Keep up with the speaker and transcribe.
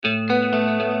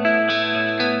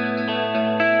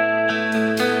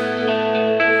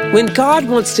When God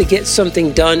wants to get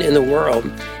something done in the world,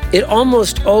 it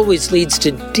almost always leads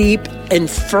to deep and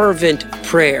fervent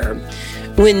prayer.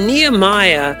 When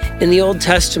Nehemiah in the Old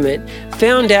Testament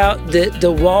found out that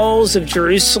the walls of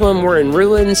Jerusalem were in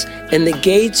ruins and the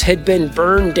gates had been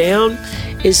burned down,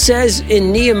 it says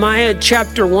in Nehemiah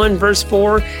chapter 1, verse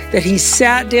 4, that he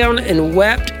sat down and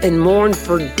wept and mourned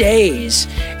for days,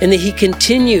 and that he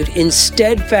continued in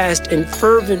steadfast and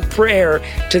fervent prayer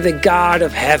to the God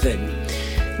of heaven.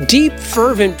 Deep,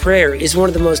 fervent prayer is one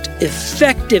of the most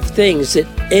effective things that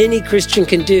any Christian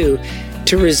can do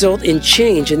to result in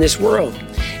change in this world.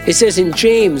 It says in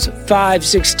James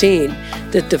 5:16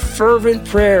 that the fervent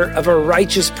prayer of a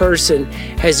righteous person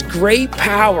has great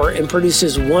power and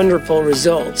produces wonderful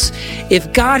results.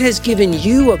 If God has given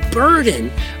you a burden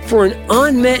for an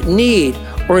unmet need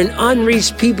or an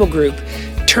unreached people group,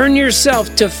 turn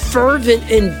yourself to fervent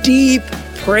and deep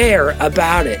prayer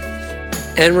about it.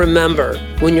 And remember,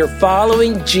 when you're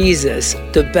following Jesus,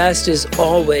 the best is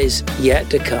always yet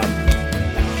to come.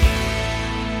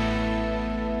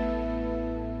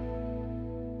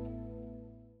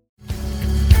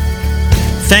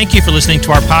 Thank you for listening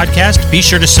to our podcast. Be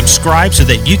sure to subscribe so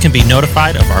that you can be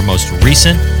notified of our most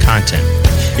recent content.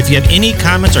 If you have any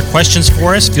comments or questions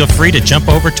for us, feel free to jump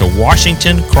over to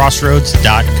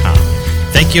WashingtonCrossroads.com.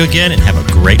 Thank you again and have a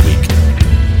great week.